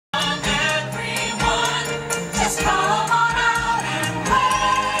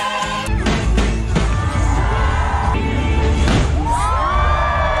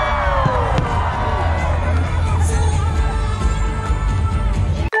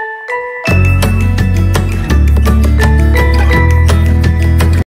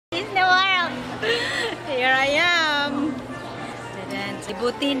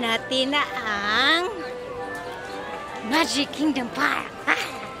natin na ang Magic Kingdom Park.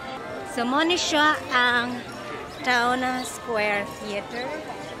 So, muna siya ang Town Square Theater.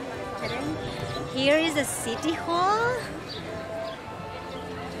 Here is the City Hall.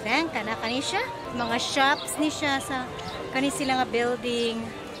 Then, kani siya. Mga shops ni siya sa kani sila nga building.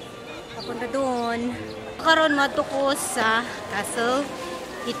 Papunta doon. Karon madto ko sa castle.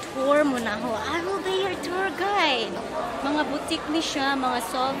 I-tour mo na ho. I will be your tour guide. Mga boutique ni siya, mga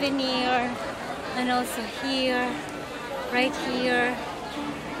souvenir. And also here. Right here.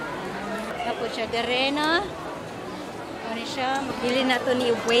 Tapos siya garena. Ano siya? Magdili na to ni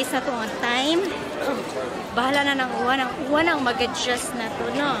waste na to ang time. Bahala na ng uwan. Ang uwan ang mag-adjust na to,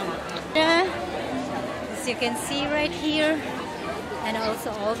 no? As you can see right here. And also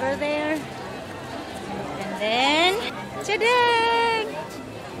over there. And then, tadang!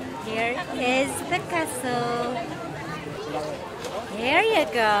 Here is the castle. There you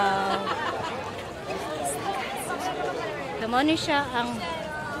go. Kamano siya ang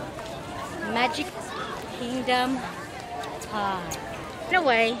Magic Kingdom Park.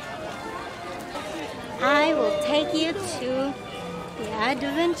 Anyway, I will take you to the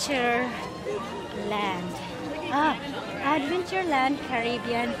Adventure Land. Adventureland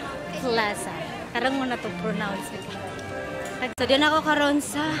Caribbean Plaza. Karang mo na to pronounce it. So, din ako karon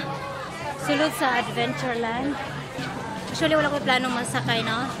sa sulod sa Adventureland. Actually, wala ko planong masakay,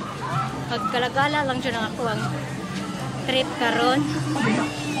 no? Pagkalagala lang dyan ako ang trip karon.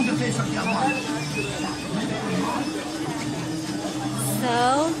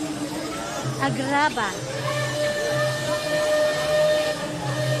 So, Agrabah.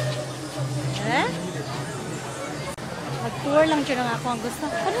 Mag-tour lang dyan ako ang gusto.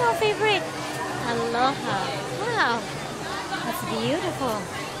 Ano ang favorite? Aloha. Wow. That's beautiful.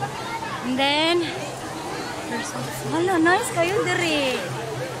 And then, hala, nice kayo diri.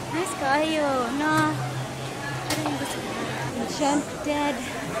 Nice kayo. No. Ano yung gusto? Enchanted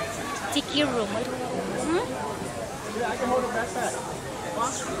Tiki Room. Hmm?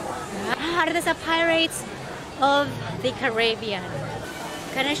 Harda sa Pirates of the Caribbean.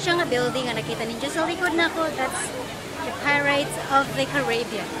 Kana siya nga building nga nakita ninyo sa likod na ko. That's the Pirates of the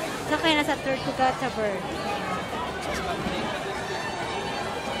Caribbean. So kaya nasa Tortuga Tavern.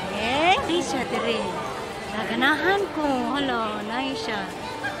 Eh, nice siya diri. Naganahan ko. Hala, nice siya.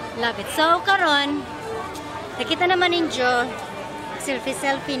 Love it. So karon, nakita naman ninyo,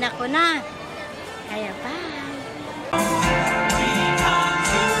 selfie na ko na. Kaya bye.